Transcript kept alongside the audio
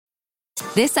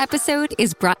This episode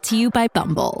is brought to you by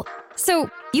Bumble. So,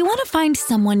 you want to find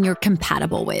someone you're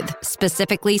compatible with,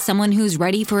 specifically someone who's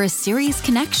ready for a serious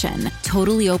connection,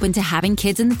 totally open to having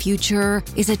kids in the future,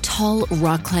 is a tall,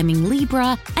 rock-climbing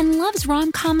Libra, and loves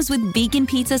rom-coms with vegan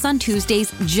pizzas on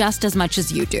Tuesdays just as much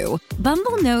as you do.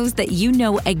 Bumble knows that you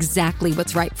know exactly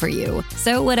what's right for you.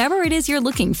 So whatever it is you're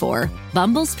looking for,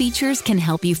 Bumble's features can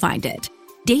help you find it.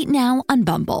 Date now on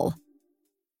Bumble.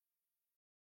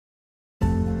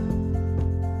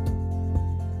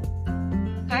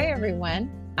 Hi,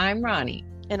 everyone. I'm Ronnie.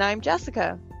 And I'm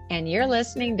Jessica. And you're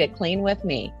listening to Clean With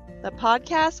Me, the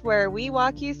podcast where we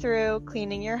walk you through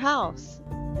cleaning your house.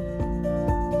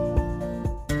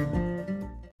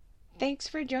 Thanks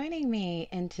for joining me.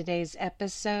 In today's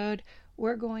episode,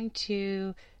 we're going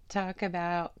to talk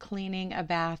about cleaning a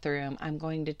bathroom. I'm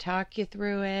going to talk you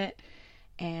through it,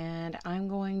 and I'm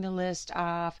going to list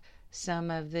off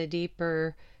some of the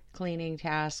deeper cleaning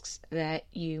tasks that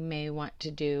you may want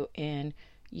to do in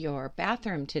your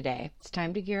bathroom today. It's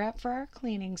time to gear up for our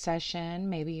cleaning session.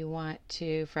 Maybe you want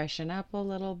to freshen up a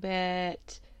little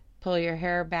bit, pull your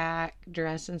hair back,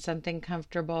 dress in something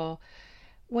comfortable.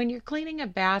 When you're cleaning a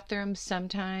bathroom,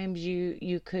 sometimes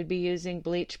you could be using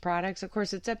bleach products. Of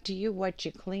course, it's up to you what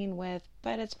you clean with,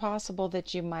 but it's possible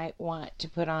that you might want to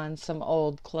put on some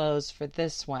old clothes for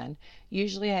this one.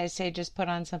 Usually I say just put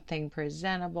on something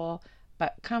presentable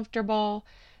but comfortable.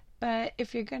 But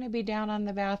if you're going to be down on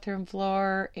the bathroom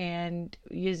floor and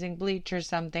using bleach or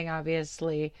something,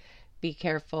 obviously be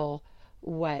careful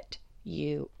what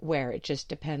you wear. It just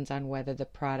depends on whether the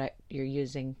product you're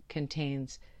using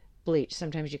contains bleach.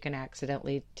 Sometimes you can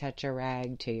accidentally touch a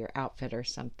rag to your outfit or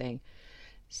something.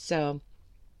 So,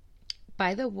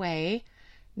 by the way,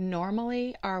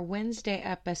 normally our Wednesday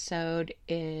episode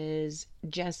is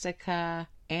Jessica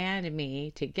and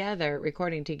me together,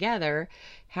 recording together.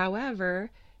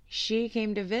 However, she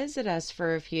came to visit us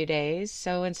for a few days,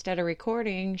 so instead of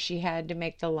recording, she had to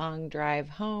make the long drive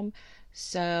home.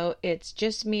 So it's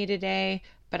just me today,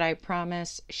 but I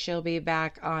promise she'll be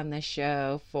back on the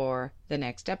show for the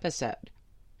next episode.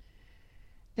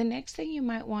 The next thing you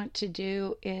might want to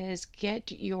do is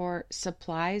get your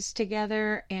supplies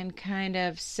together and kind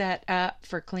of set up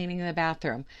for cleaning the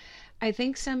bathroom. I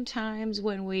think sometimes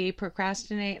when we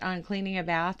procrastinate on cleaning a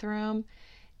bathroom,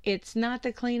 it's not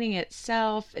the cleaning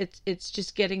itself, it's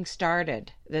just getting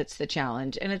started that's the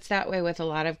challenge. And it's that way with a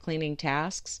lot of cleaning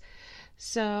tasks.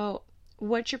 So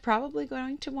what you're probably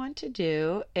going to want to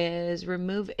do is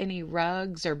remove any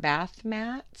rugs or bath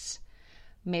mats.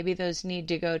 Maybe those need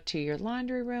to go to your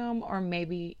laundry room, or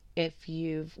maybe if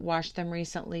you've washed them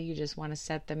recently, you just want to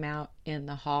set them out in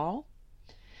the hall.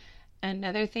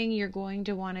 Another thing you're going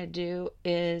to want to do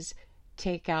is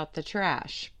take out the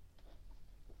trash.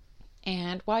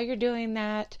 And while you're doing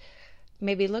that,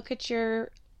 maybe look at your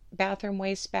bathroom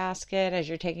wastebasket as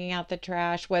you're taking out the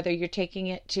trash, whether you're taking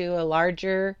it to a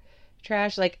larger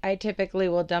trash. Like I typically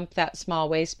will dump that small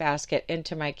wastebasket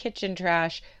into my kitchen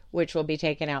trash, which will be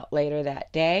taken out later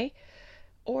that day.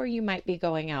 Or you might be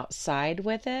going outside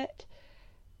with it.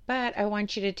 But I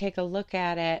want you to take a look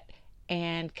at it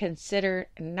and consider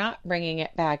not bringing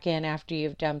it back in after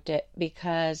you've dumped it,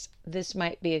 because this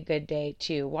might be a good day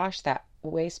to wash that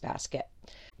wastebasket.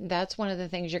 That's one of the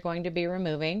things you're going to be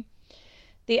removing.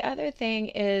 The other thing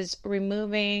is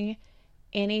removing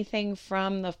anything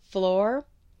from the floor.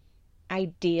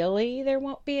 Ideally, there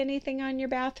won't be anything on your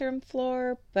bathroom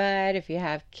floor, but if you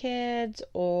have kids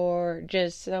or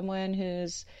just someone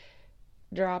who's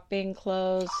dropping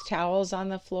clothes, towels on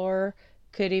the floor,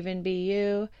 could even be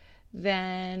you,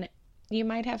 then you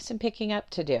might have some picking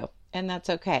up to do, and that's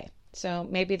okay. So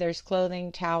maybe there's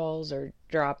clothing, towels, or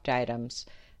dropped items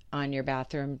on your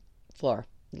bathroom floor.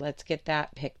 Let's get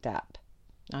that picked up.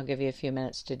 I'll give you a few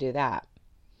minutes to do that.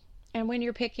 And when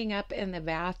you're picking up in the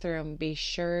bathroom, be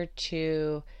sure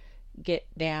to get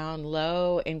down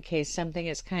low in case something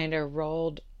is kind of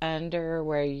rolled under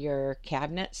where your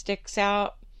cabinet sticks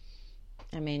out.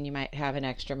 I mean, you might have an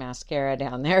extra mascara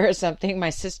down there or something. My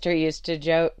sister used to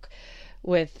joke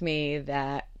with me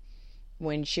that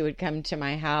when she would come to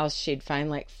my house, she'd find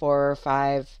like 4 or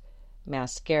 5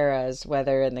 mascaras,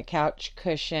 whether in the couch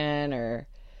cushion or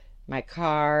my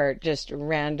car, just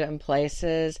random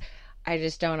places. I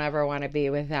just don't ever want to be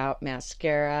without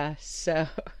mascara. So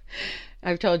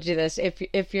I've told you this.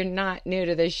 If you're not new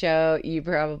to the show, you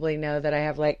probably know that I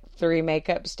have like 3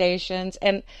 makeup stations.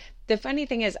 And the funny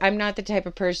thing is, I'm not the type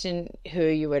of person who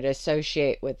you would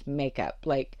associate with makeup.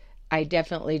 Like, I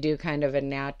definitely do kind of a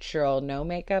natural no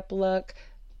makeup look,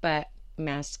 but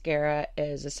mascara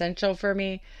is essential for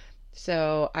me.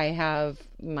 So I have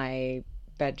the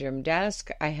bedroom desk.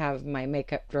 I have my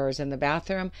makeup drawers in the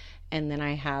bathroom, and then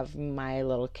I have my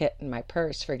little kit and my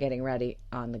purse for getting ready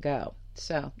on the go.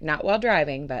 So not while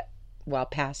driving, but while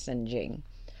passenging,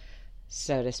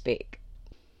 so to speak.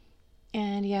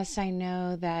 And yes, I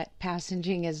know that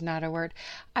passenging is not a word.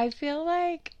 I feel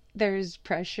like there's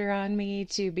pressure on me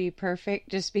to be perfect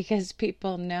just because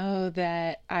people know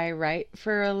that I write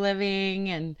for a living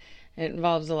and it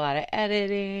involves a lot of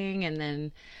editing. And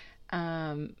then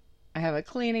I have a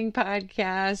cleaning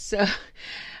podcast, so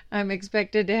I'm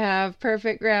expected to have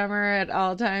perfect grammar at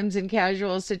all times in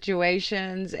casual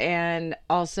situations and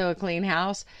also a clean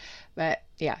house. But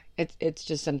yeah, it's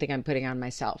just something I'm putting on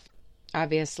myself.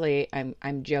 Obviously,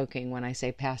 I'm joking when I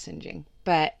say passenging,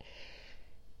 but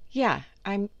yeah,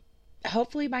 I'm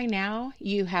hopefully by now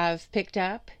you have picked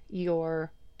up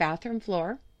your bathroom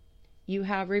floor, you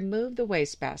have removed the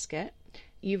wastebasket,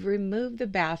 you've removed the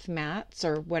bath mats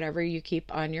or whatever you keep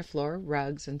on your floor,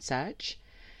 rugs and such.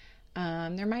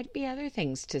 There might be other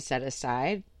things to set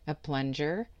aside, a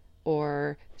plunger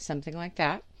or something like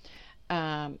that.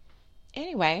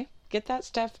 Anyway, get that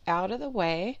stuff out of the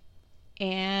way.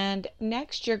 And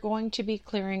next, you're going to be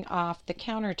clearing off the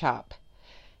countertop.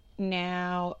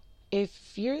 Now,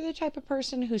 if you're the type of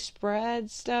person who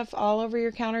spreads stuff all over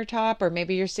your countertop, or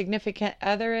maybe your significant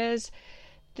other is,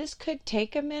 this could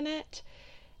take a minute.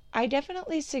 I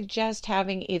definitely suggest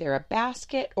having either a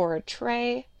basket or a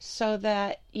tray so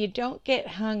that you don't get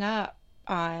hung up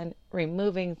on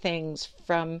removing things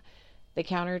from the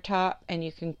countertop and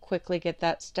you can quickly get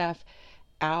that stuff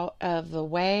out of the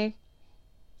way.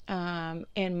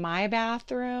 In my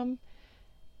bathroom,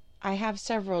 I have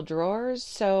several drawers,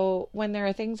 so when there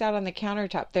are things out on the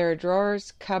countertop, there are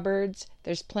drawers, cupboards,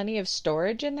 there's plenty of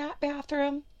storage in that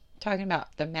bathroom. Talking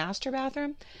about the master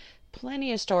bathroom,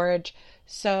 plenty of storage,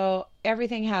 so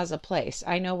everything has a place.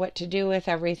 I know what to do with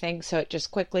everything, so it just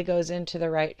quickly goes into the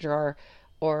right drawer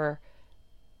or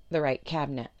the right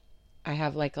cabinet. I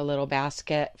have like a little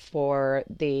basket for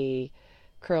the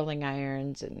curling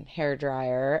irons and hair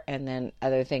dryer, and then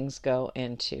other things go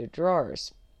into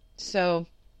drawers. So,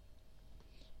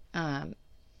 and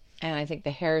I think the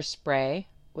hairspray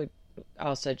would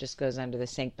also just goes under the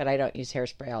sink, but I don't use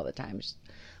hairspray all the time. Just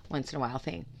once in a while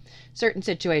thing. Certain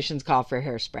situations call for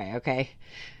hairspray, okay?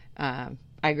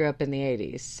 I grew up in the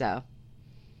 80s, so.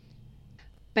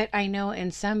 But I know in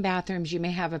some bathrooms you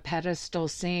may have a pedestal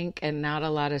sink and not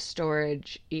a lot of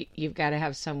storage. You've got to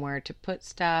have somewhere to put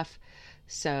stuff.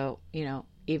 So,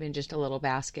 even just a little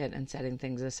basket and setting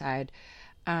things aside.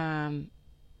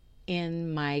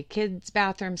 In my kids'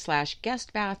 bathroom /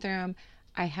 guest bathroom,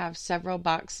 I have several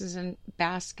boxes and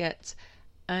baskets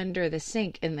under the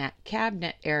sink in that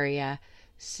cabinet area.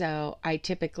 So I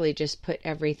typically just put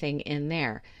everything in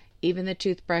there, even the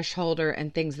toothbrush holder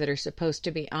and things that are supposed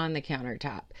to be on the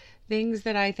countertop. Things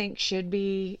that I think should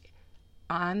be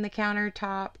on the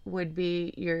countertop would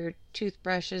be your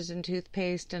toothbrushes and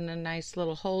toothpaste and a nice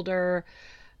little holder,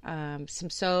 some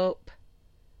soap,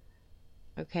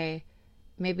 okay,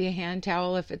 maybe a hand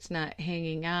towel if it's not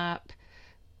hanging up.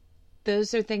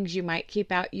 Those are things you might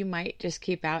keep out. You might just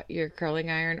keep out your curling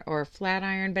iron or flat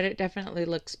iron, but it definitely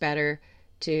looks better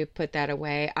to put that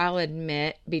away. I'll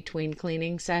admit, between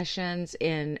cleaning sessions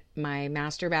in my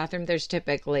master bathroom, there's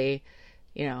typically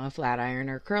a flat iron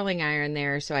or curling iron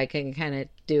there so I can kind of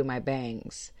do my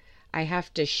bangs. I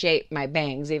have to shape my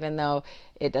bangs, even though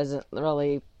it doesn't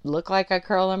really look like I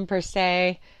curl them per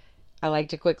se. I like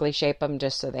to quickly shape them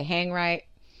just so they hang right.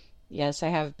 Yes, I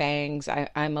have bangs.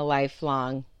 I'm a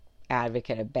lifelong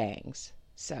advocate of bangs.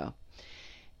 So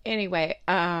anyway,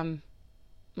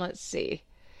 let's see.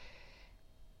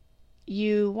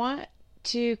 You want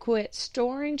to quit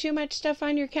storing too much stuff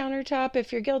on your countertop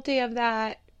if you're guilty of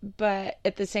that. But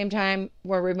at the same time,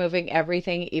 we're removing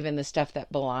everything, even the stuff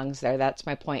that belongs there. That's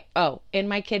my point. Oh, in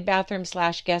my kid bathroom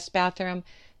 / guest bathroom,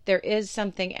 there is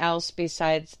something else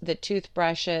besides the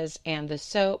toothbrushes and the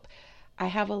soap. I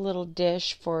have a little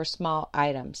dish for small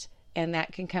items, and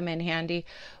that can come in handy.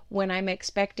 When I'm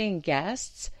expecting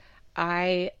guests,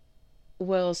 I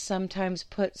will sometimes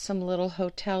put some little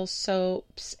hotel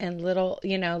soaps and little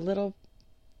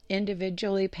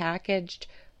individually packaged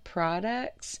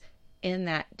products in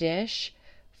that dish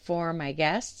for my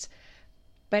guests.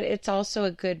 But it's also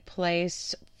a good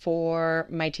place for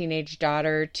my teenage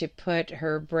daughter to put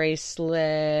her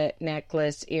bracelet,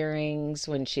 necklace, earrings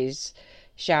when she's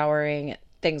showering,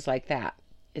 things like that.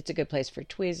 It's a good place for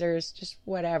tweezers, just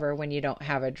whatever, when you don't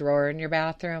have a drawer in your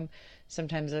bathroom.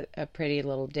 Sometimes a pretty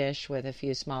little dish with a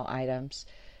few small items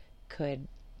could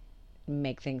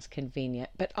make things convenient.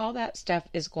 But all that stuff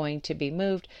is going to be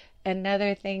moved.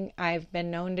 Another thing I've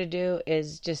been known to do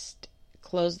is just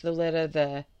close the lid of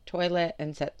the toilet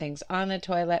and set things on the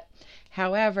toilet.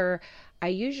 However, I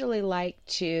usually like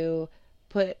to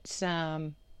put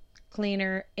some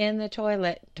cleaner in the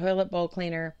toilet bowl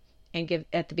cleaner, and give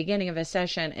at the beginning of a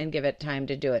session and give it time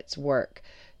to do its work.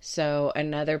 So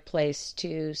another place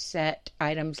to set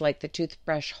items like the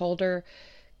toothbrush holder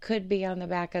could be on the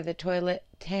back of the toilet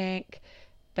tank,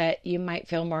 but you might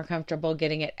feel more comfortable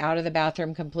getting it out of the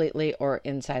bathroom completely or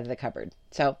inside of the cupboard.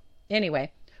 So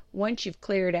anyway, once you've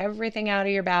cleared everything out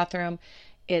of your bathroom,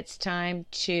 it's time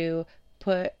to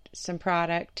put some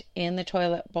product in the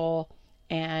toilet bowl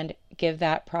and give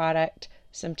that product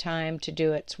some time to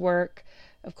do its work.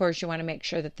 Of course, you want to make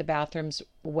sure that the bathroom's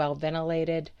well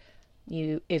ventilated.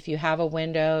 If you have a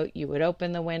window, you would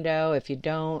open the window. If you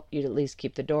don't, you'd at least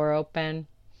keep the door open.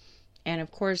 And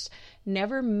of course,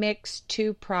 never mix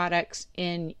two products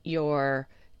in your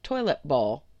toilet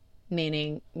bowl,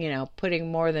 meaning,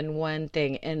 putting more than one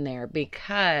thing in there,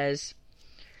 because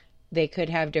they could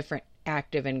have different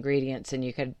active ingredients and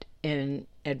you could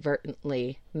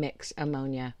inadvertently mix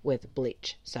ammonia with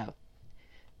bleach. So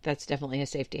that's definitely a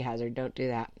safety hazard. Don't do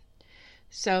that.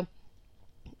 So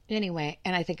anyway,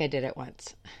 and I think I did it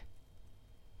once.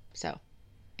 So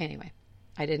anyway,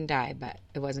 I didn't die, but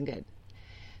it wasn't good.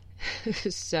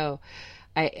 So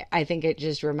I think it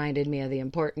just reminded me of the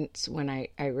importance when I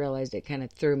realized it kind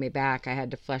of threw me back. I had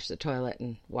to flush the toilet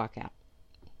and walk out.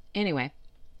 Anyway,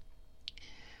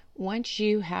 once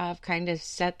you have kind of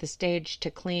set the stage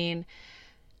to clean,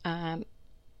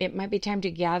 it might be time to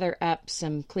gather up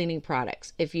some cleaning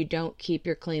products if you don't keep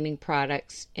your cleaning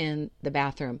products in the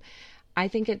bathroom. I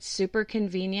think it's super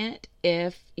convenient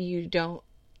if you don't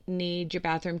need your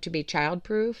bathroom to be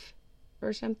childproof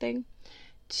or something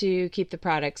to keep the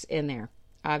products in there.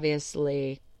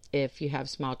 Obviously, if you have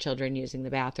small children using the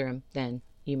bathroom, then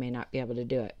you may not be able to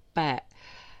do it. But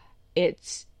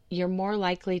you're more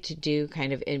likely to do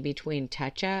kind of in between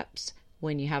touch-ups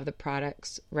when you have the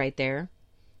products right there.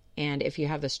 And if you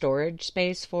have the storage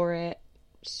space for it,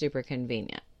 super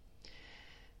convenient.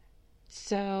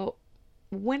 So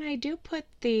when I do put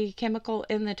the chemical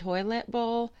in the toilet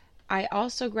bowl, I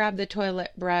also grab the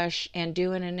toilet brush and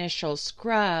do an initial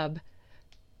scrub,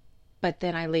 but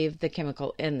then I leave the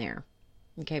chemical in there.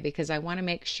 Okay, because I want to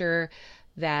make sure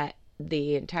that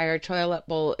the entire toilet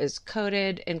bowl is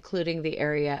coated, including the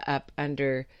area up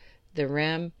under the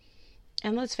rim.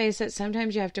 And let's face it,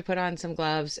 sometimes you have to put on some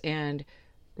gloves and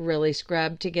really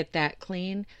scrub to get that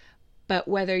clean. But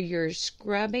whether you're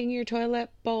scrubbing your toilet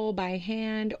bowl by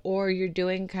hand or you're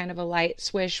doing kind of a light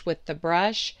swish with the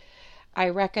brush, I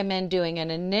recommend doing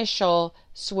an initial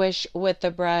swish with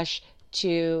the brush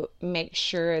to make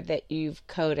sure that you've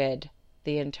coated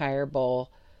the entire bowl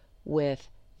with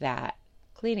that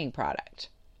cleaning product.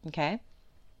 Okay?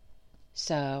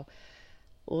 So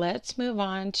let's move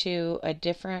on to a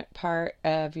different part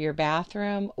of your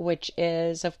bathroom, which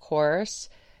is, of course,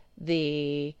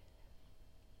 the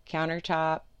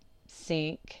countertop,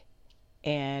 sink,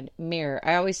 and mirror.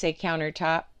 I always say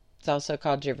countertop. It's also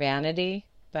called your vanity,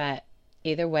 but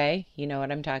either way, you know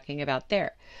what I'm talking about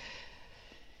there.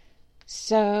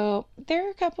 So there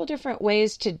are a couple different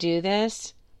ways to do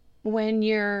this. When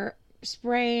you're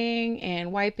spraying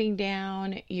and wiping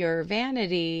down your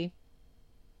vanity,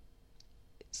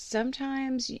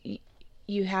 sometimes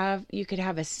you could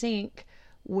have a sink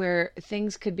where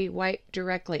things could be wiped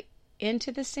directly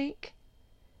into the sink,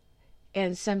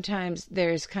 and sometimes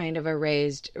there's kind of a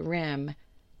raised rim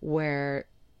where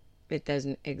it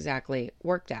doesn't exactly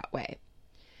work that way.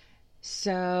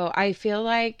 So I feel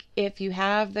like if you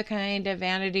have the kind of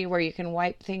vanity where you can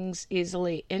wipe things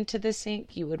easily into the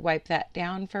sink, you would wipe that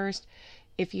down first.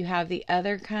 If you have the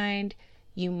other kind,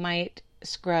 you might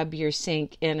scrub your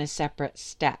sink in a separate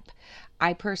step.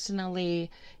 I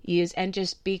personally use, and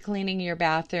just be cleaning your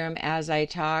bathroom as I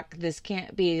talk. This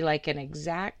can't be like an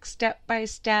exact step by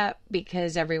step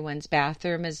because everyone's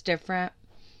bathroom is different.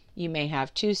 You may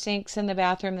have 2 sinks in the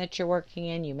bathroom that you're working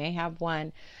in. You may have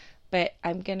 1. But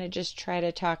I'm going to just try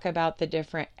to talk about the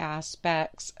different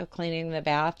aspects of cleaning the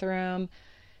bathroom.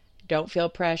 Don't feel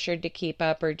pressured to keep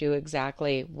up or do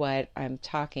exactly what I'm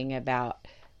talking about.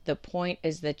 The point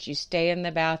is that you stay in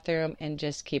the bathroom and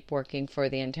just keep working for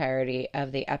the entirety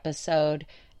of the episode,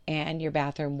 and your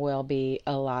bathroom will be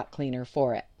a lot cleaner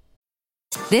for it.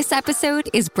 This episode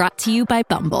is brought to you by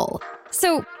Bumble.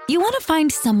 So, you want to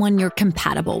find someone you're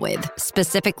compatible with,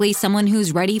 specifically someone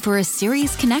who's ready for a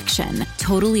serious connection,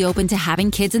 totally open to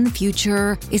having kids in the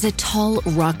future, is a tall,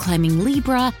 rock-climbing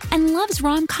Libra, and loves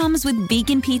rom-coms with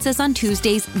vegan pizzas on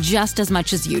Tuesdays just as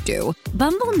much as you do.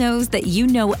 Bumble knows that you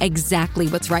know exactly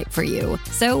what's right for you.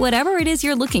 So whatever it is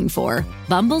you're looking for,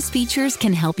 Bumble's features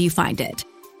can help you find it.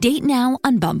 Date now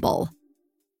on Bumble.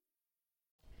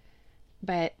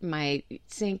 But my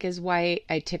sink is white.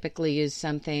 I typically use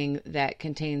something that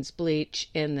contains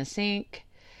bleach in the sink.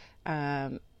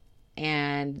 And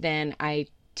then I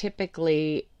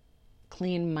typically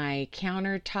clean my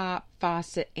countertop,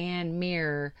 faucet, and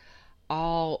mirror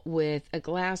all with a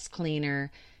glass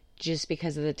cleaner just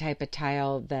because of the type of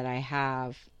tile that I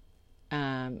have.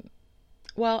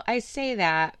 Well, I say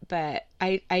that, but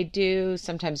I do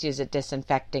sometimes use a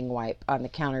disinfecting wipe on the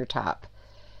countertop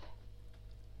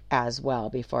as well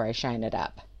before I shine it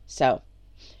up. So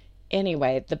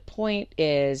anyway, the point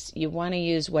is you want to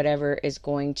use whatever is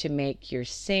going to make your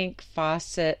sink,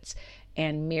 faucets,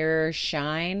 and mirror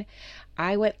shine.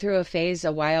 I went through a phase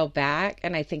a while back,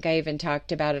 and I think I even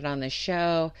talked about it on the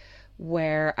show,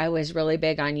 where I was really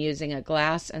big on using a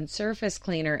glass and surface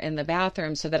cleaner in the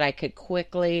bathroom so that I could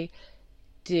quickly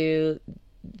do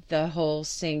the whole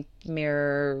sink,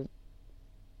 mirror,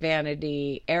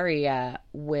 vanity area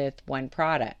with one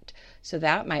product. So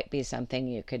that might be something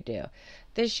you could do.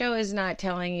 This show is not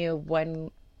telling you one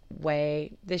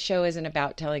way. This show isn't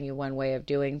about telling you one way of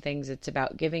doing things. It's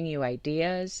about giving you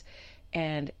ideas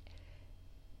and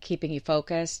keeping you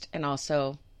focused, and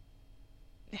also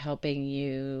helping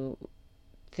you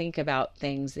think about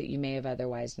things that you may have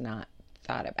otherwise not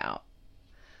thought about.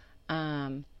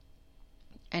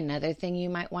 Another thing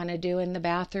you might want to do in the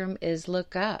bathroom is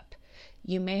look up.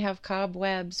 You may have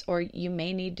cobwebs, or you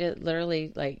may need to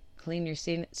literally clean your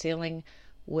ceiling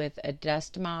with a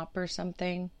dust mop or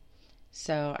something.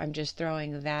 So I'm just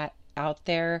throwing that out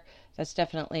there. That's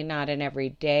definitely not an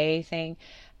everyday thing.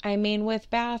 I mean, with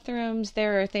bathrooms,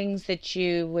 there are things that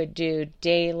you would do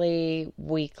daily,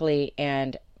 weekly,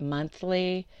 and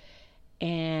monthly.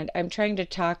 And I'm trying to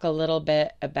talk a little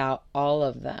bit about all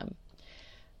of them.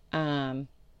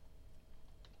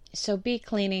 So be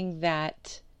cleaning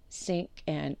that sink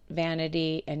and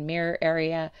vanity and mirror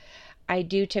area. I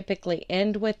do typically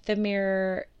end with the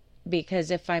mirror, because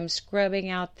if I'm scrubbing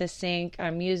out the sink,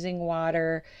 I'm using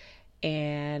water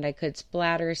and I could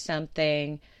splatter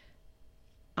something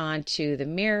onto the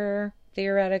mirror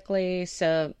theoretically.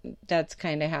 So that's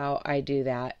kind of how I do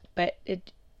that. But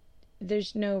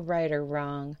there's no right or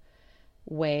wrong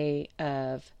way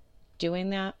of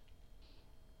doing that.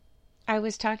 I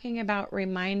was talking about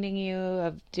reminding you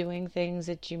of doing things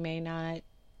that you may not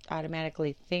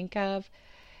automatically think of.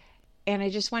 And I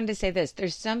just wanted to say this.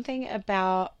 There's something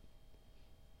about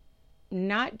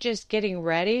not just getting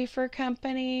ready for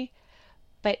company,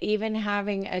 but even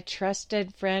having a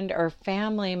trusted friend or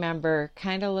family member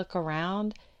kind of look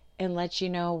around and let you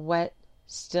know what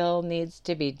still needs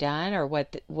to be done, or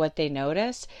what they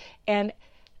notice. And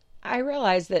I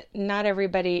realize that not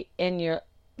everybody in your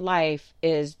life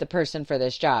is the person for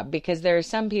this job, because there are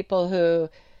some people who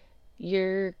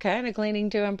you're kind of cleaning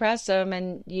to impress them,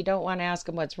 and you don't want to ask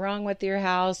them what's wrong with your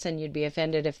house, and you'd be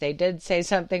offended if they did say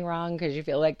something wrong because you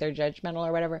feel like they're judgmental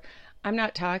or whatever. I'm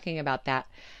not talking about that.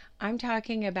 I'm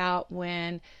talking about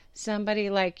when somebody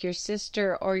like your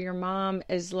sister or your mom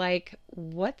is like,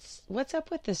 what's up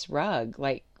with this rug?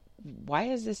 Like, why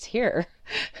is this here?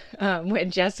 When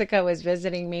Jessica was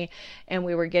visiting me and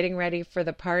we were getting ready for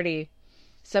the party,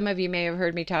 some of you may have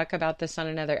heard me talk about this on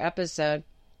another episode.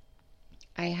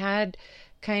 I had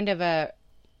kind of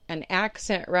an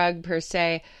accent rug per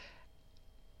se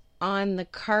on the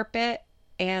carpet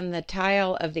and the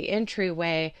tile of the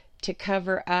entryway to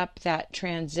cover up that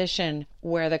transition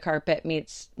where the carpet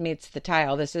meets the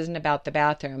tile. This isn't about the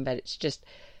bathroom, but it's just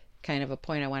kind of a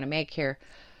point I want to make here.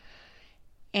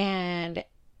 And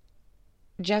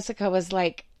Jessica was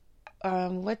like,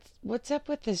 what's up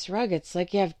with this rug? It's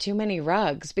like you have too many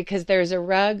rugs, because there's a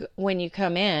rug when you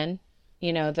come in,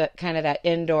 you know, the kind of that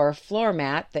indoor floor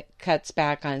mat that cuts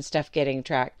back on stuff getting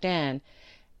tracked in.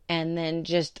 And then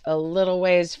just a little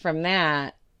ways from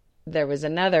that, there was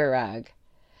another rug.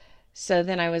 So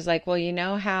then I was like, well, you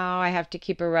know how I have to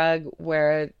keep a rug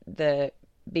where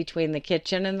between the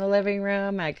kitchen and the living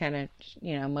room? I kind of,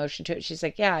 motioned to it. She's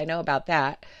like, yeah, I know about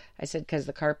that. I said, because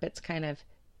the carpet's kind of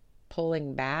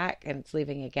pulling back and it's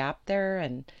leaving a gap there,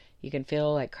 and you can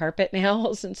feel like carpet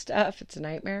nails and stuff. It's a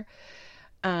nightmare.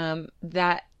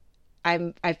 That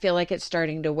I feel like it's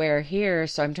starting to wear here,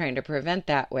 so I'm trying to prevent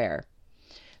that wear.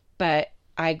 But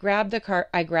I grabbed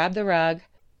the rug,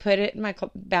 put it in my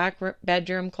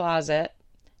bedroom closet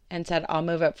and said, I'll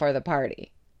move it for the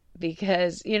party.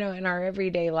 Because, in our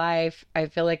everyday life, I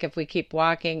feel like if we keep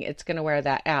walking, it's going to wear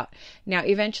that out. Now,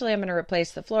 eventually I'm going to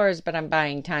replace the floors, but I'm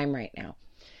buying time right now.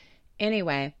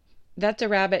 Anyway, that's a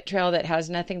rabbit trail that has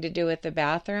nothing to do with the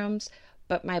bathrooms.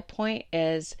 But my point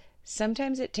is,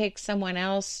 sometimes it takes someone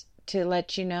else to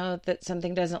let you know that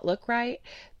something doesn't look right.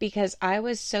 Because I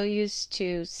was so used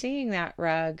to seeing that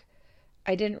rug,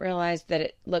 I didn't realize that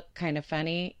it looked kind of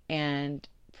funny and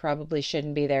probably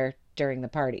shouldn't be there during the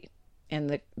party.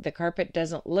 And the carpet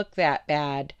doesn't look that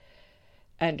bad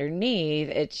underneath.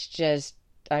 It's just,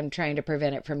 I'm trying to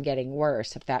prevent it from getting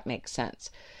worse, if that makes sense.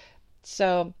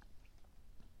 So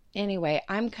anyway,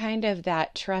 I'm kind of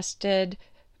that trusted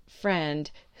friend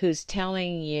who's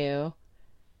telling you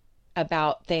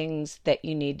about things that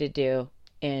you need to do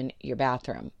in your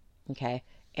bathroom. Okay.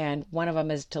 And one of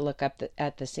them is to look up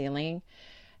at the ceiling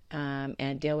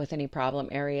and deal with any problem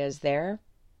areas there.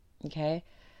 Okay.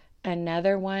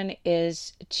 Another one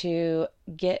is to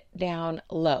get down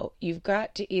low. You've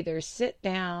got to either sit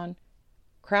down,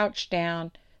 crouch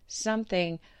down,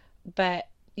 something, but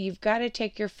you've got to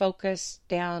take your focus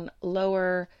down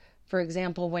lower. For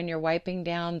example, when you're wiping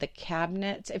down the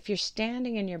cabinets, if you're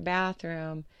standing in your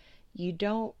bathroom, you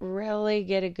don't really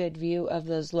get a good view of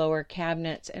those lower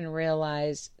cabinets and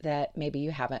realize that maybe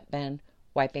you haven't been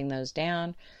wiping those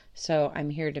down. So I'm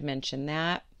here to mention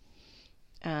that.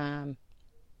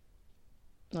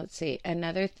 Let's see.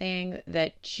 Another thing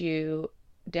that you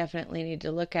definitely need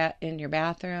to look at in your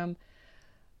bathroom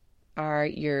are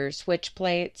your switch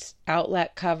plates,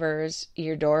 outlet covers,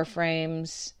 your door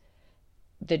frames,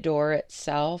 the door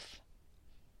itself.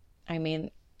 I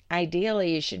mean,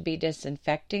 ideally you should be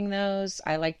disinfecting those.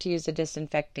 I like to use a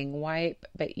disinfecting wipe,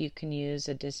 but you can use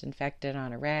a disinfectant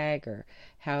on a rag or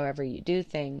however you do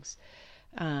things.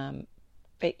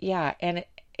 But yeah, and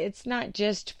it's not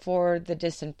just for the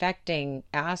disinfecting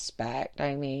aspect.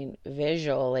 I mean,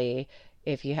 visually,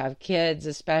 if you have kids,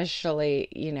 especially,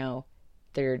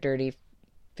 their dirty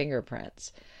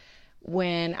fingerprints.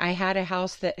 When I had a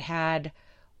house that had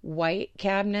white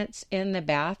cabinets in the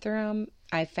bathroom,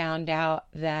 I found out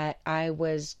that I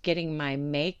was getting my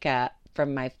makeup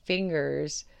from my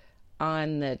fingers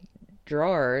on the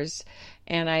drawers,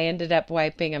 and I ended up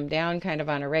wiping them down kind of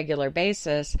on a regular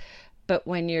basis. But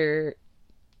when your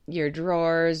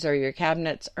drawers or your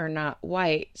cabinets are not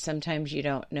white, sometimes you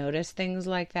don't notice things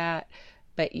like that,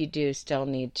 but you do still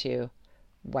need to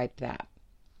wipe that.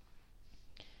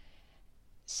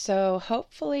 So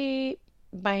hopefully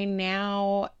by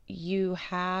now you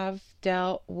have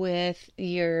dealt with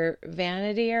your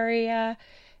vanity area.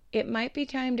 It might be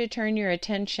time to turn your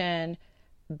attention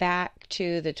back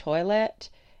to the toilet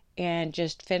and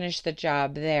just finish the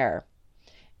job there.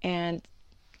 And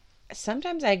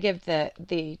sometimes I give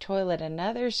the toilet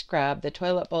another scrub, the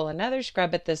toilet bowl another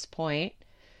scrub at this point.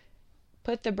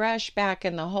 Put the brush back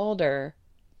in the holder,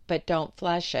 but don't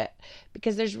flush it,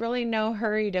 because there's really no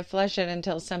hurry to flush it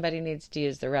until somebody needs to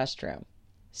use the restroom.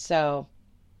 So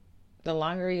the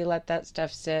longer you let that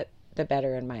stuff sit, the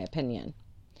better, in my opinion.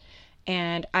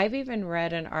 And I've even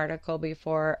read an article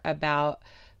before about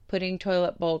putting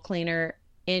toilet bowl cleaner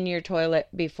in your toilet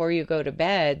before you go to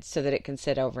bed so that it can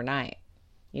sit overnight.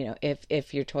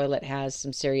 If your toilet has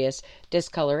some serious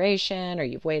discoloration or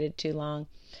you've waited too long.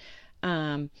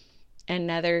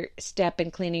 Another step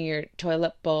in cleaning your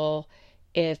toilet bowl,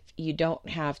 if you don't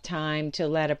have time to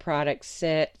let a product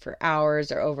sit for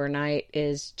hours or overnight,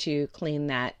 is to clean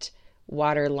that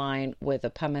water line with a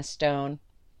pumice stone,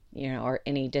 or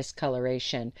any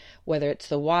discoloration, whether it's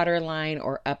the water line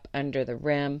or up under the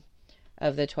rim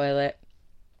of the toilet.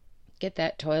 Get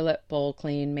that toilet bowl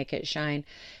clean, make it shine.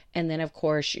 And then, of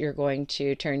course, you're going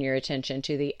to turn your attention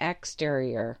to the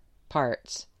exterior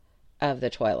parts of the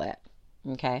toilet.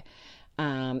 Okay.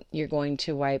 You're going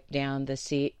to wipe down the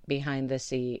seat, behind the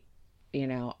seat,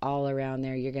 all around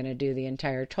there. You're going to do the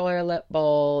entire toilet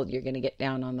bowl. You're going to get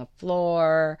down on the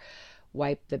floor,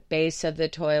 wipe the base of the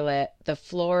toilet, the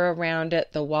floor around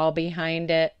it, the wall behind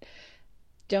it.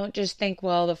 Don't just think,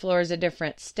 well, the floor is a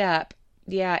different step.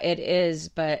 Yeah, it is,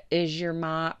 but is your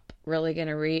mop really going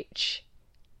to reach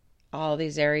all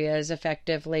these areas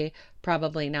effectively?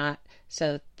 Probably not.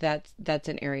 So that's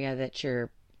an area that you're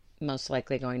most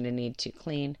likely going to need to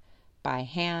clean by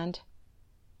hand.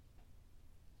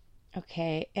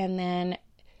 Okay, and then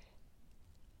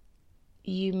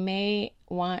you may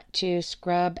want to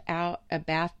scrub out a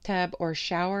bathtub or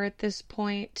shower at this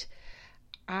point.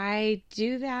 I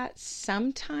do that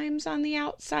sometimes on the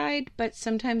outside, but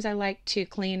sometimes I like to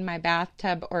clean my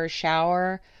bathtub or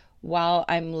shower while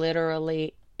I'm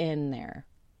literally in there.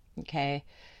 Okay,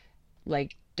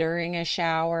 like during a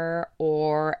shower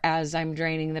or as I'm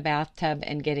draining the bathtub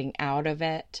and getting out of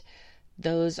it.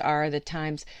 Those are the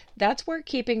times. That's where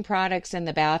keeping products in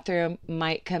the bathroom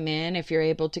might come in, if you're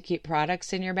able to keep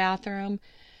products in your bathroom,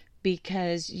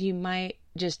 because you might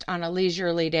just on a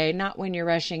leisurely day, not when you're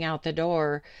rushing out the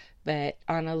door, but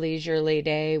on a leisurely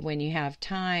day when you have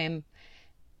time,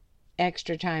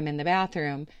 extra time in the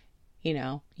bathroom,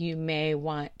 you may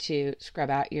want to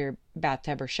scrub out your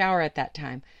bathtub or shower at that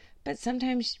time. But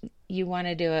sometimes you want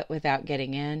to do it without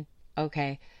getting in.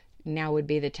 Okay, now would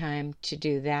be the time to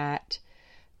do that.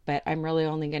 But I'm really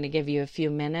only going to give you a few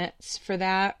minutes for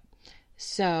that.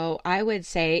 So I would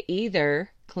say either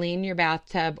clean your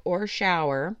bathtub or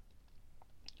shower,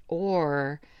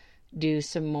 or do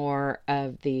some more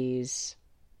of these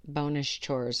bonus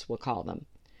chores, we'll call them.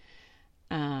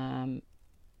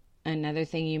 Another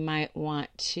thing you might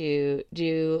want to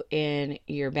do in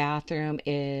your bathroom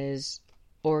is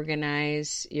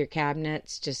organize your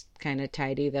cabinets, just kind of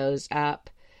tidy those up.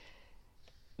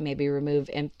 Maybe remove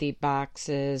empty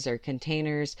boxes or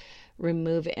containers.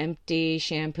 Remove empty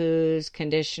shampoos,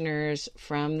 conditioners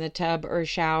from the tub or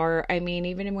shower. I mean,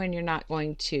 even when you're not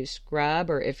going to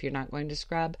scrub, or if you're not going to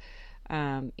scrub,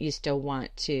 you still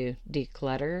want to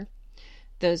declutter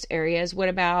those areas. What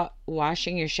about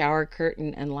washing your shower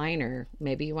curtain and liner?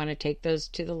 Maybe you want to take those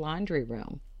to the laundry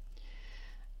room.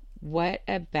 What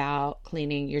about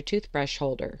cleaning your toothbrush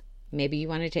holder? Maybe you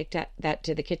want to take that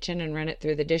to the kitchen and run it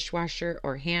through the dishwasher,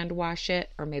 or hand wash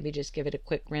it, or maybe just give it a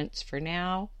quick rinse for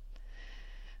now.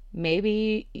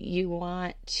 Maybe you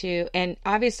want to, and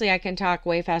obviously I can talk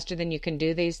way faster than you can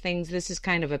do these things. This is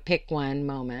kind of a pick one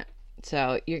moment.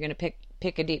 So you're going to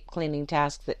pick a deep cleaning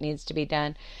task that needs to be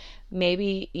done.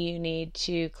 Maybe you need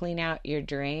to clean out your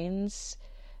drains.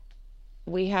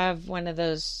 We have one of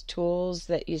those tools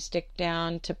that you stick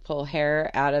down to pull hair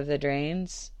out of the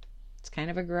drains. It's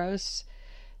kind of a gross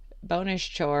bonus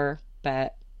chore,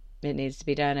 but it needs to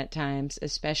be done at times,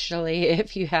 especially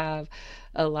if you have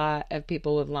a lot of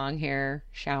people with long hair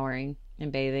showering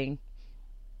and bathing,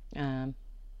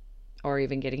 or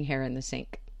even getting hair in the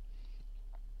sink.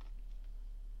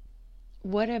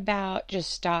 What about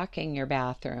just stocking your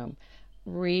bathroom?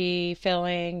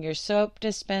 Refilling your soap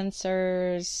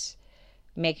dispensers,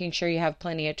 making sure you have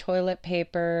plenty of toilet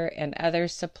paper and other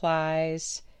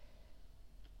supplies.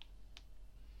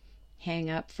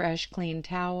 Hang up fresh, clean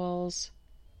towels.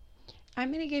 I'm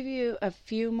going to give you a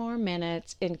few more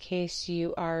minutes in case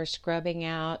you are scrubbing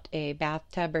out a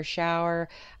bathtub or shower.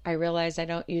 I realize I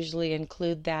don't usually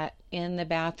include that in the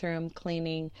bathroom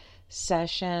cleaning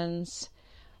sessions.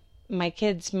 My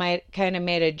kids might kind of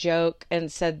made a joke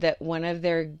and said that one of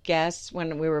their guests,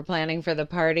 when we were planning for the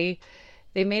party,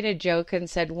 they made a joke and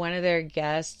said one of their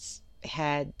guests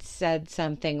had said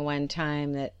something one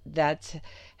time that's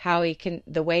how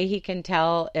the way he can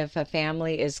tell if a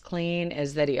family is clean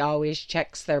is that he always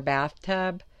checks their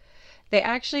bathtub. They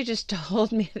actually just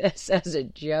told me this as a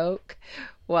joke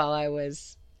while I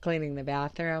was cleaning the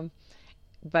bathroom,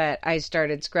 but I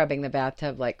started scrubbing the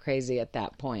bathtub like crazy at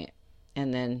that point,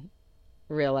 and then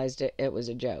realized it was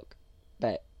a joke.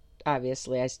 But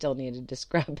obviously I still needed to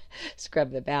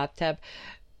scrub the bathtub.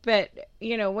 But,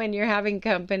 when you're having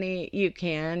company, you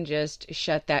can just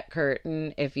shut that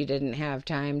curtain if you didn't have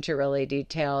time to really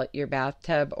detail your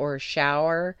bathtub or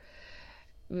shower.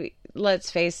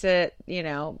 Let's face it,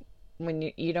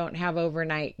 when you don't have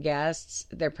overnight guests,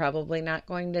 they're probably not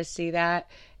going to see that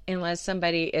unless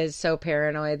somebody is so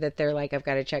paranoid that they're like, I've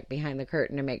got to check behind the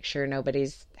curtain to make sure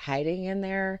nobody's hiding in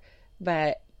there.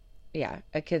 But yeah,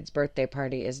 a kid's birthday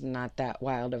party is not that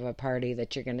wild of a party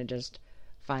that you're going to just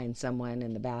find someone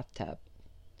in the bathtub.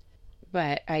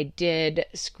 But I did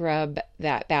scrub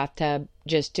that bathtub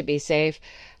just to be safe.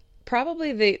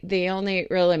 Probably the only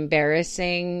real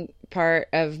embarrassing part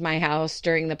of my house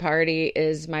during the party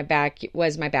is my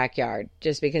backyard,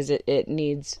 just because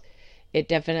it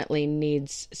definitely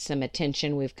needs some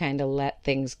attention. We've kind of let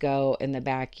things go in the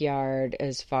backyard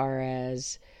as far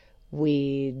as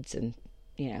weeds and,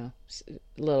 a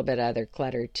little bit of other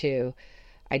clutter too.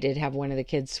 I did have one of the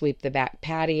kids sweep the back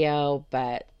patio,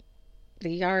 but the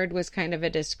yard was kind of a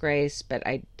disgrace. But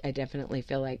I definitely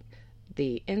feel like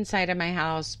the inside of my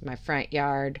house, my front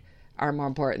yard, are more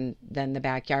important than the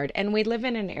backyard. And we live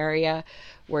in an area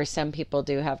where some people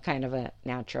do have kind of a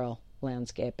natural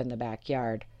landscape in the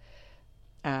backyard.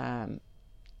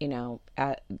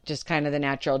 Just kind of the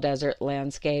natural desert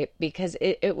landscape, because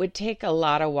it would take a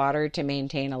lot of water to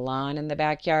maintain a lawn in the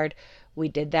backyard. We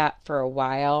did that for a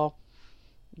while,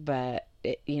 but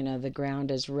the ground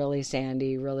is really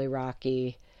sandy, really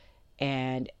rocky,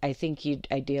 and I think you'd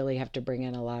ideally have to bring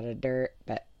in a lot of dirt,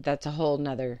 but that's a whole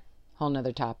nother whole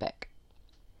nother topic.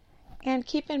 And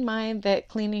keep in mind that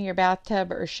cleaning your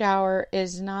bathtub or shower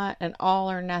is not an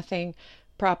all or nothing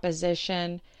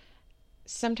proposition.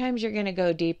 Sometimes you're going to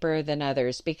go deeper than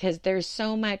others because there's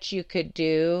so much you could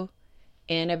do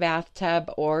in a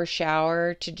bathtub or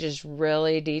shower to just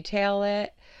really detail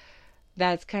it.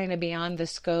 That's kind of beyond the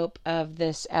scope of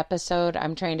this episode.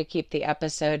 I'm trying to keep the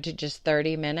episode to just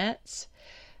 30 minutes.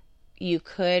 You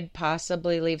could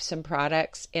possibly leave some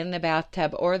products in the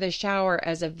bathtub or the shower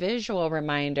as a visual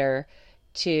reminder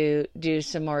to do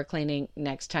some more cleaning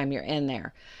next time you're in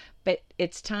there. But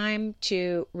it's time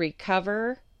to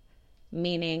recover,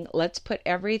 meaning let's put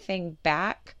everything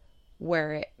back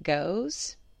where it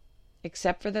goes,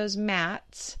 except for those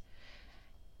mats.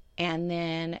 And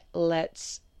then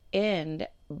let's end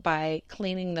by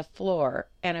cleaning the floor.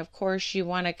 And of course, you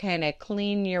want to kind of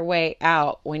clean your way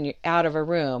out when you're out of a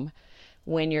room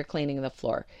when you're cleaning the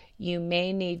floor. You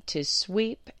may need to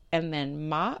sweep and then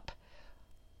mop,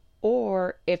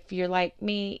 or if you're like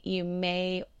me, you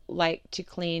may like to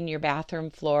clean your bathroom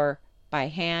floor by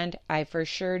hand. I for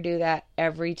sure do that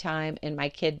every time in my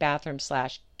kid bathroom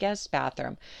 / guest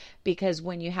bathroom, because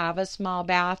when you have a small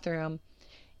bathroom,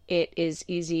 it is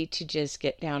easy to just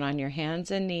get down on your hands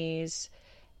and knees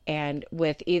and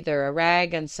with either a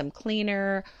rag and some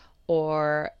cleaner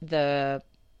or the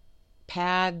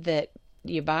pad that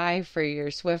you buy for your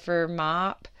Swiffer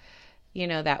mop,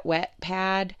 that wet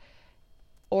pad,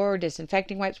 or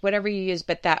disinfecting wipes, whatever you use.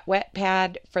 But that wet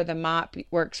pad for the mop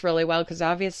works really well because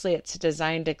obviously it's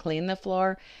designed to clean the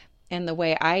floor. And the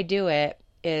way I do it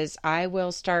is I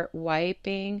will start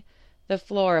wiping the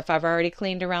floor. If I've already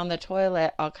cleaned around the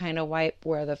toilet, I'll kind of wipe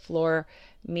where the floor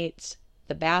meets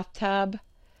the bathtub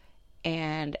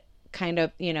and kind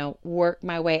of, work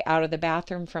my way out of the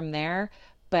bathroom from there.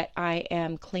 But I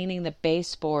am cleaning the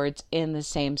baseboards in the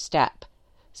same step.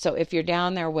 So if you're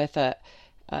down there with a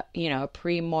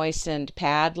pre-moistened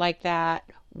pad like that,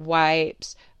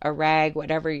 wipes, a rag,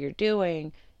 whatever you're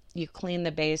doing, you clean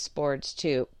the baseboards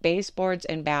too. Baseboards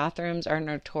in bathrooms are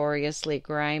notoriously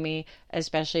grimy,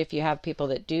 especially if you have people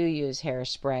that do use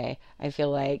hairspray. I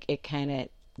feel like it kind of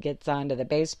gets onto the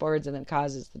baseboards and then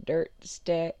causes the dirt to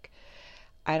stick.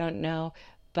 I don't know,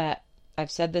 but I've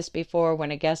said this before,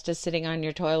 when a guest is sitting on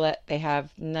your toilet, they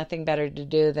have nothing better to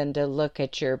do than to look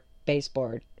at your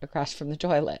baseboard across from the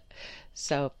toilet.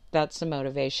 So that's the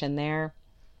motivation there.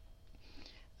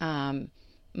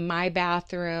 My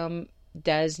bathroom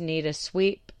does need a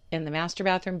sweep in the master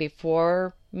bathroom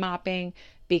before mopping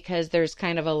because there's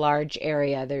kind of a large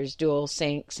area. There's dual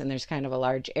sinks and there's kind of a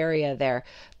large area there.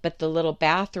 But the little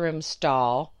bathroom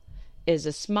stall is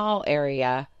a small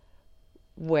area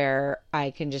where I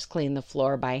can just clean the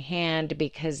floor by hand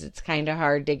because it's kind of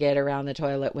hard to get around the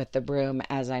toilet with the broom,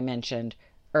 as I mentioned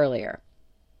earlier.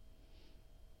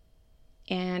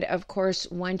 And of course,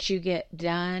 once you get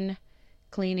done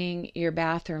cleaning your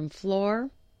bathroom floor,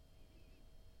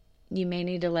 you may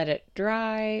need to let it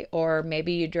dry, or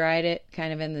maybe you dried it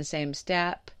kind of in the same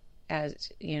step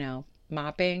as,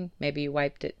 mopping. Maybe you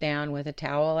wiped it down with a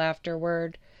towel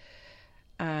afterward.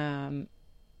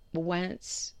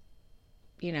 Once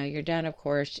you're done, of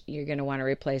course, you're going to want to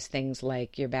replace things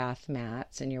like your bath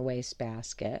mats and your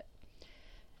wastebasket.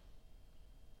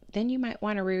 Then you might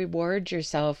want to reward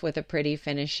yourself with a pretty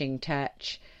finishing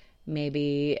touch,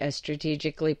 maybe a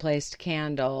strategically placed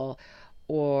candle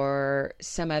or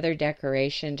some other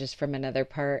decoration just from another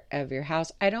part of your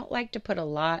house. I don't like to put a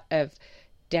lot of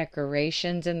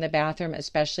decorations in the bathroom,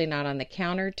 especially not on the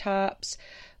countertops.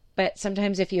 But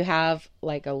sometimes if you have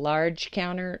like a large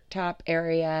countertop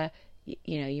area,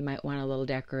 you might want a little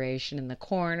decoration in the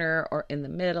corner or in the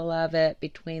middle of it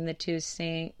between the two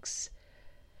sinks.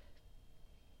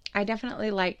 I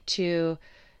definitely like to,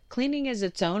 cleaning is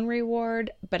its own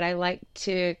reward, but I like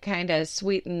to kind of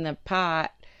sweeten the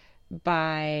pot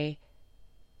by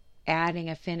adding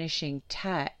a finishing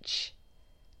touch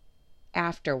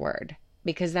afterward,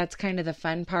 because that's kind of the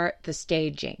fun part, the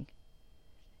staging.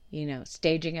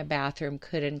 Staging a bathroom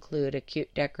could include a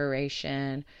cute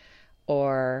decoration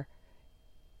or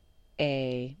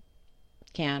a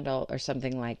candle or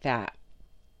something like that.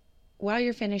 While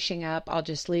you're finishing up, I'll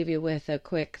just leave you with a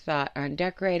quick thought on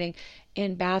decorating.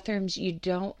 In bathrooms, you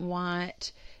don't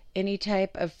want any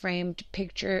type of framed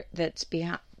picture that's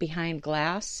behind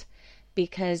glass,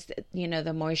 because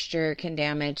the moisture can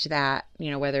damage that,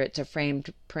 whether it's a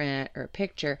framed print or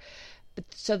picture.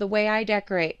 So the way I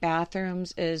decorate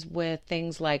bathrooms is with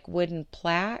things like wooden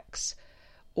plaques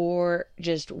or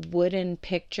just wooden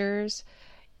pictures.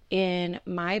 In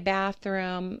my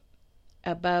bathroom,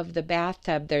 above the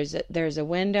bathtub, there's a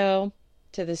window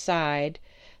to the side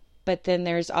But then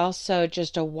there's also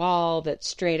just a wall that's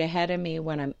straight ahead of me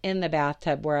when I'm in the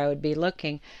bathtub where I would be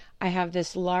looking. I have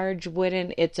this large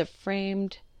wooden, it's a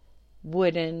framed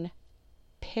wooden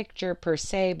picture per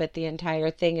se, but the entire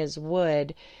thing is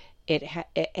wood. It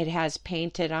has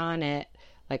painted on it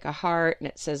like a heart, and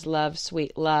it says love,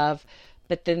 sweet love.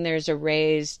 But then there's a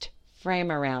raised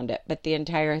frame around it, but the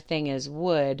entire thing is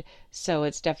wood, so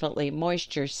it's definitely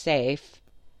moisture safe,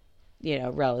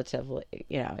 relatively,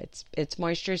 it's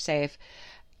moisture safe.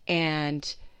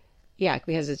 And yeah,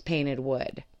 because it's painted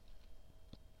wood.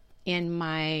 In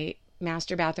my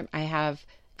master bathroom, I have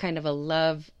kind of a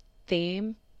love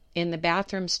theme. In the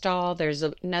bathroom stall, there's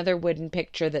another wooden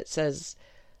picture that says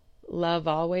love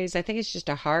always. I think it's just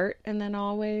a heart and then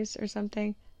always or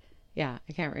something. Yeah,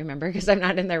 I can't remember because I'm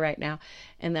not in there right now.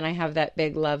 And then I have that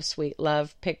big love, sweet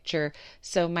love picture.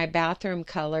 So my bathroom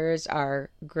colors are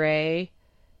gray,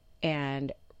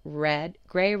 red,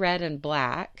 and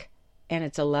black. And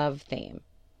it's a love theme.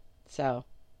 So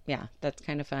yeah, that's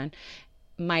kind of fun.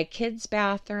 My kids'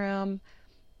 bathroom,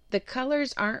 the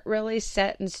colors aren't really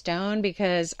set in stone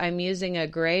because I'm using a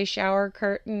gray shower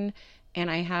curtain,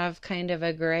 and I have kind of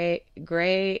a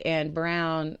gray and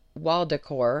brown wall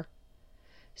decor.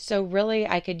 So really,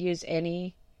 I could use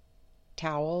any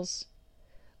towels.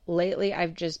 Lately,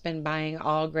 I've just been buying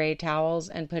all gray towels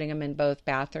and putting them in both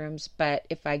bathrooms. But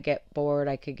if I get bored,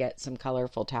 I could get some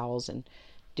colorful towels and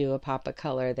do a pop of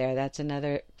color there. That's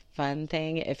another fun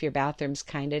thing. If your bathroom's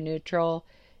kind of neutral,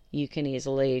 you can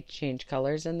easily change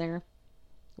colors in there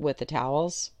with the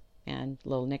towels and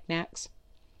little knickknacks.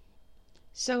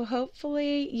 So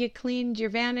hopefully you cleaned your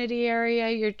vanity area,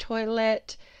 your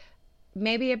toilet,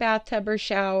 maybe a bathtub or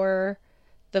shower,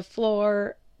 the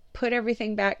floor, put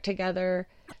everything back together.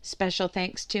 Special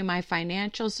thanks to my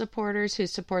financial supporters who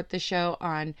support the show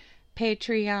on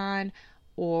Patreon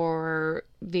or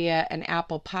via an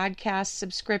Apple Podcast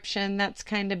subscription. That's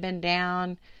kind of been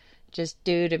down just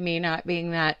due to me not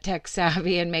being that tech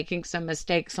savvy and making some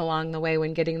mistakes along the way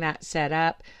when getting that set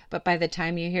up. But by the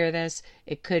time you hear this,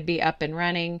 it could be up and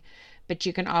running. But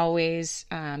you can always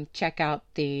check out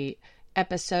the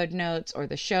episode notes or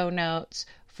the show notes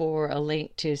for a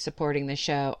link to supporting the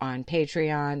show on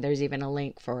Patreon. There's even a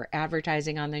link for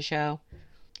advertising on the show.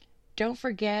 Don't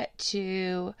forget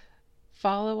to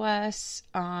follow us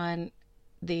on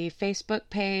the Facebook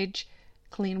page,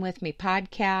 Clean With Me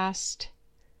Podcast.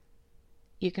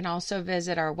 You can also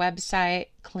visit our website,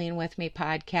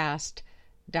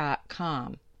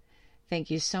 cleanwithmepodcast.com.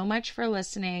 Thank you so much for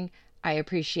listening. I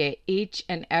appreciate each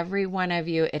and every one of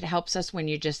you. It helps us when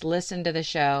you just listen to the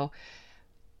show.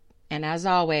 And as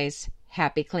always,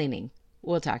 happy cleaning.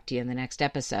 We'll talk to you in the next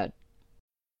episode.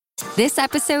 This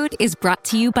episode is brought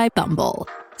to you by Bumble.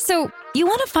 So, you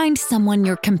want to find someone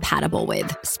you're compatible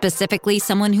with, specifically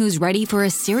someone who's ready for a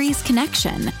serious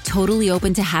connection, totally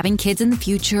open to having kids in the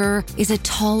future, is a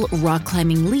tall,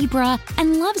 rock-climbing Libra,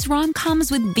 and loves rom-coms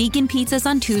with vegan pizzas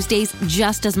on Tuesdays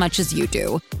just as much as you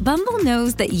do. Bumble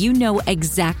knows that you know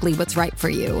exactly what's right for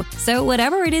you. So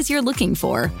whatever it is you're looking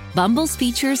for, Bumble's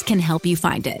features can help you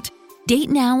find it.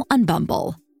 Date now on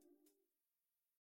Bumble.